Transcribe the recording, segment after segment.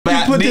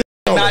put this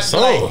on a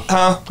song? Like,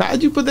 huh?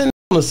 How'd you put that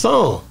on a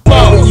song?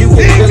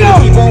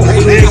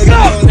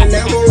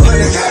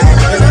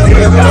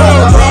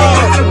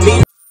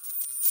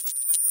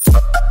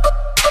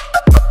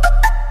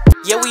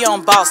 Yeah, we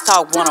on Boss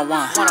Talk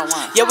 101.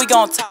 Yeah, we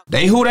gonna talk.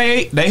 They who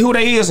they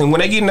is, and when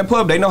they get in the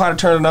pub, they know how to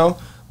turn it on.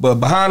 But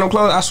behind them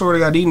clothes, I swear to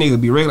God, these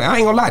niggas be regular. I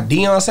ain't gonna lie,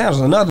 Deion Sanders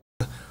is another.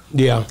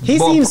 Yeah, he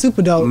seems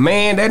super dope.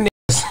 Man, that nigga.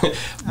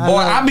 Boy,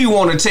 I be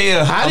wanting to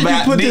tell. How did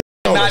you put this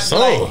on a song?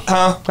 Like,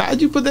 huh?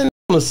 How'd you put that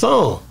on a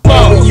song?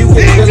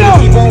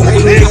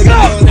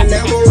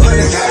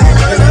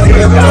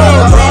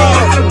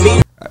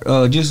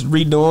 Just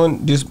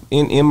redoing, just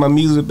in my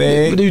music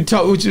bag. What do you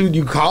talk? What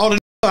you called it?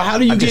 How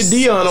do you get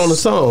Deion on the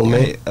song,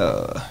 man?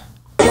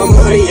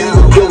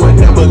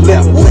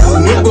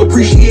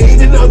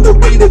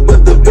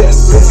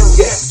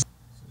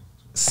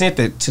 Sent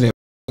it to them.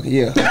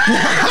 Yeah.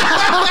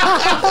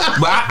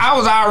 But I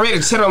was already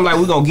telling him like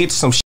we gonna get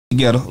some shit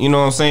together. You know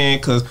what I'm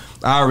saying? Cause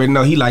I already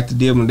know he like to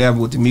dibble and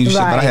dabble with the music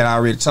shit. But I had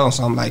already told him,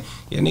 so I'm like,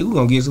 yeah, nigga, we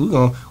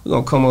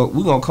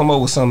gonna come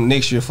up with something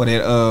next year for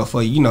that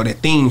for that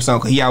theme song.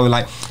 Cause he always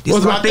like, this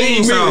is my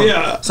theme song.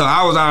 Yeah. So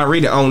I was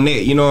already on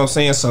that. You know what I'm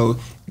saying? So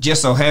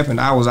just so happened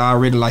I was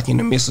already like in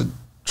the midst of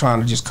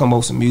trying to just come up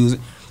with some music,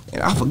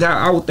 and I forgot.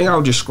 I would think I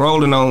was just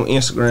scrolling on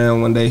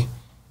Instagram one day,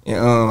 and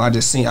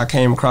I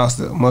came across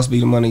the Must Be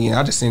the Money Again.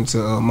 I just sent it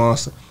to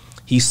Monster.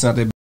 He sent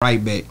it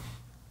right back.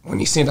 When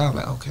he sent it, I was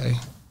like, okay.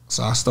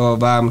 So I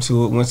started vibing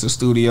to it, went to the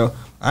studio.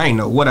 I ain't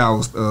know what he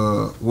was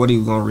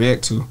gonna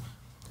react to.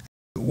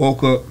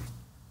 Woke up,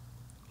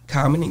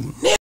 called me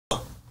nigga.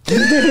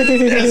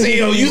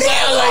 You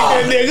sound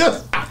like that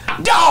nigga.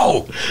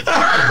 Dog!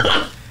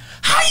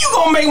 How you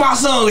gonna make my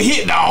song a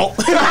hit, dog?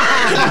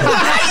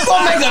 How you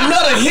gonna make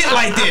another hit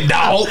like that,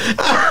 dog?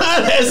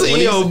 That's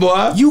EO,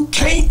 boy. You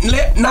can't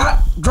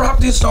not drop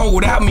this song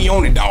without me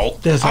on it, dog.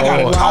 That's I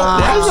gotta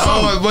talk that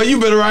song. But you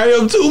been write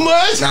him too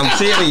much. I'm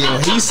telling you,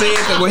 he said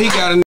that when he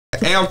got a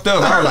amped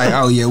up, I was like,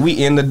 oh yeah, we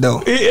in the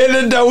dough. In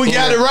the dough, we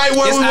got it right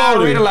where we want it. It's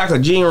already like a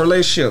genuine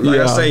relationship.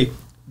 Like I say,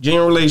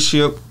 genuine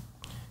relationship.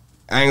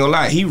 I ain't gonna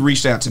lie, he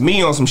reached out to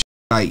me on some shit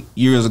like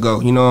years ago.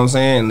 You know what I'm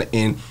saying?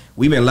 And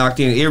we been locked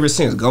in ever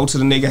since. Go to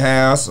the nigga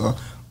house or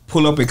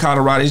pull up in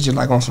Colorado. It's just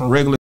like on some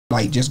regular,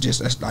 like just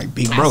that's like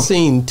big bro. I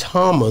seen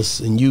Thomas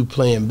and you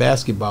playing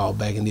basketball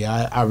back in the.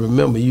 I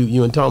remember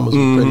you and Thomas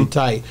were pretty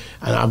tight,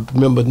 and I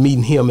remember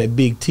meeting him at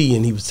Big T,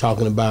 and he was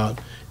talking about.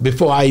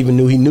 Before I even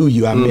knew he knew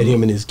you, I met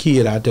him and his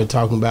kid out there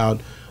talking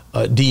about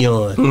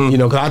Deion. You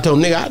know, because I told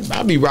him, nigga,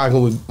 I be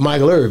rocking with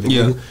Michael Irving.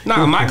 Yeah.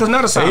 Nah, Michael's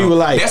another song. He was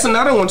like, that's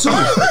another one, too.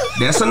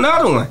 That's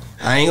another one.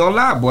 I ain't gonna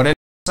lie, boy. That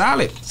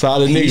solid.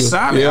 Solid nigga. He's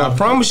solid. Yeah. I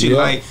promise you.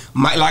 Yeah.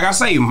 Like I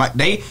say,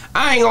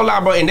 I ain't gonna lie,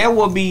 bro. And that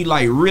would be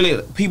like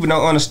really, people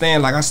don't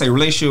understand. Like I say,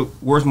 relationship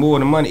worth more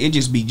than money. It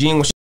just be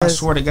genuine shit. I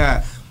swear to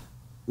God.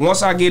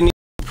 Once I get in the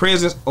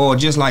presence, or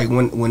just like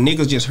when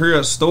niggas just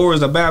hear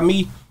stories about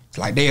me, it's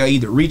like they'll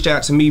either reach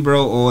out to me,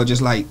 bro, or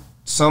just like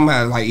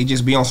somehow like it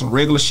just be on some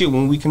regular shit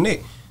when we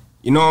connect.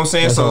 You know what I'm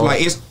saying? That's so like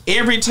it's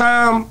every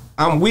time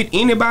I'm with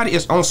anybody,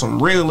 it's on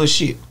some regular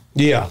shit.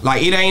 Yeah.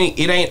 Like it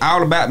ain't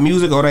all about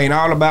music or it ain't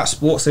all about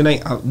sports. It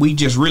ain't. We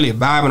just really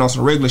vibing on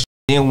some regular shit.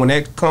 Then when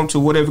that come to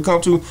whatever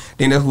come to,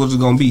 then that's what it's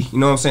gonna be. You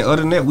know what I'm saying?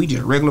 Other than that, we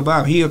just regular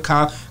vibe. He'll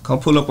come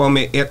pull up on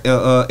me at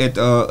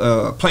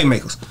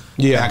Playmakers.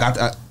 Yeah. I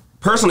got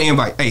personal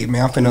invite. Hey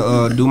man, I'm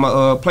finna do my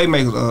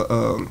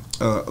Playmakers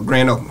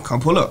grand opening. Come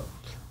pull up.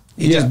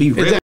 It just be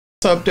regular.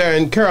 Up there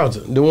in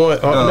Carrollton, the one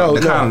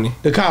the Colony.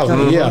 The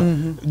Colony,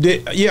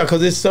 yeah, because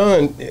his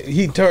son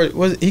he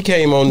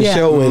came on the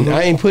show and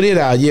I ain't put it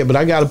out yet, but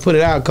I got to put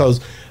it out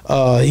because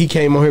he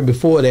came on here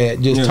before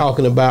that, just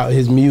talking about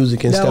his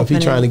music and stuff. He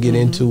trying to get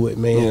into it,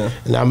 man. Yeah.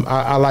 And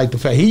I like the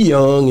fact he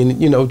young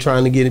and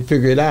trying to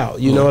figure it out.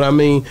 You know what I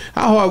mean?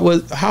 How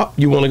hard how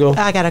you want to go?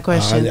 I got a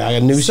question. I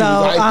knew she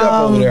was hyped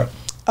up over there.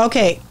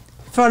 Okay.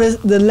 For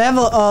the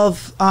level of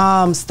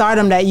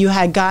stardom that you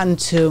had gotten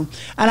to,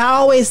 and I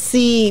always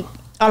see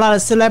a lot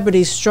of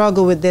celebrities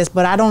struggle with this,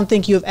 but I don't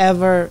think you've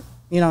ever,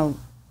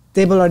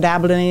 dibble or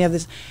dabbled in any of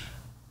this.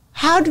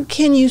 How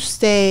can you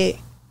stay,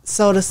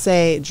 so to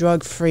say,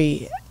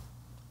 drug-free?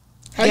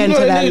 How you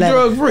know that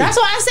drug-free? That's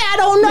why I say I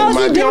don't know if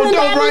you're doing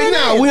that right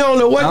now. We don't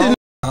know what I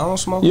don't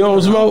smoke. You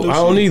don't smoke? I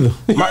don't either.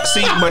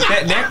 See, but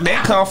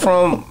that come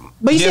from.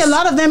 But you see a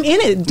lot of them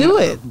in it. Do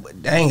it.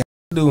 Dang.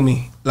 Do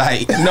me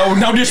like no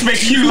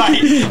disrespect to you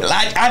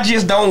like I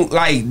just don't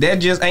like that.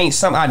 Just ain't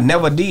something I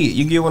never did.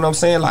 You get what I'm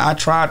saying? Like I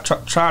tried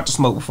to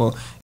smoke before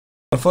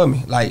for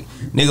me. Like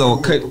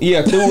nigga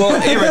threw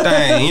up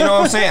everything. You know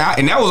what I'm saying?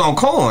 And that was on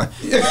corn.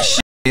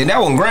 Shit,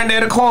 that when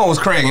Granddaddy Corn was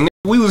cracking.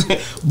 We was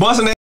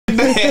busting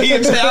that. He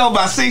was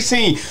about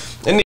 16.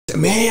 And nigga said,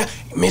 man,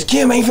 Miss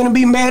Kim ain't finna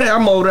be mad at.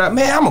 I'm older.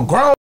 Man, I'm a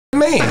grown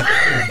man.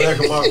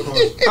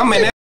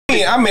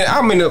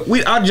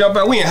 I jump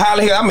out. We in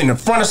Holly Hill. I'm in the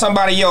front of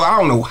somebody. Yo, I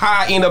don't know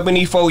how I end up in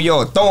these 4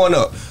 yards throwing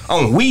up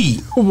on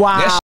weed. Wow,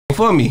 that shit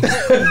for me.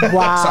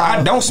 Wow. So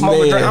I don't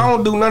smoke a drink. I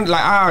don't do nothing.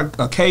 Like I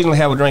occasionally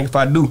have a drink if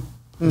I do.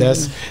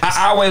 That's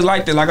I always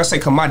liked it. Like I say,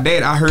 cause my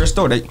dad, I heard a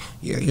story that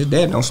his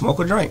dad don't smoke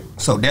or drink.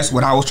 So that's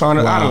what I was trying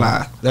to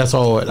idolize. That's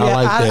hard. I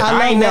like that.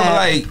 I ain't never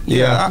like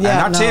and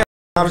I tell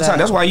all the time.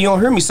 That's why you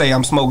don't hear me say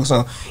I'm smoking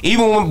something.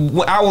 Even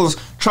when I was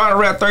trying to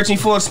rap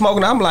 13-4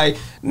 smoking, I'm like,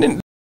 look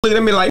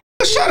at me like,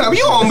 shut up, you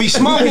don't be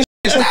smoking.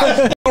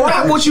 Stop.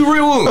 Rap what you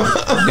really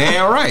want.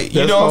 Damn right.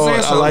 You know what I'm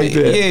saying? So, I like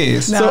that.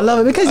 Yes. No, I love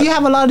it because you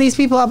have a lot of these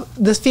people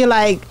that feel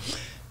like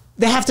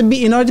they have to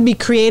be, in order to be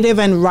creative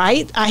and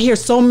right. I hear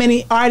so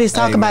many artists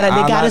talk about it.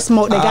 They gotta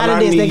smoke. They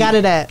gotta this. They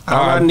gotta that.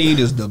 All I need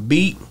is the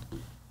beat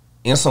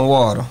and some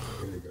water.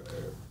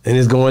 And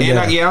it's going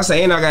down. I'm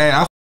saying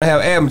I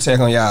have asthma attack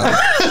on y'all.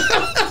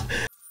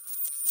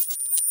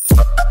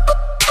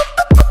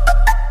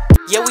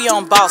 Yeah, we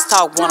on Boss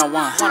Talk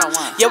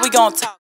 101. Yeah, we gonna talk.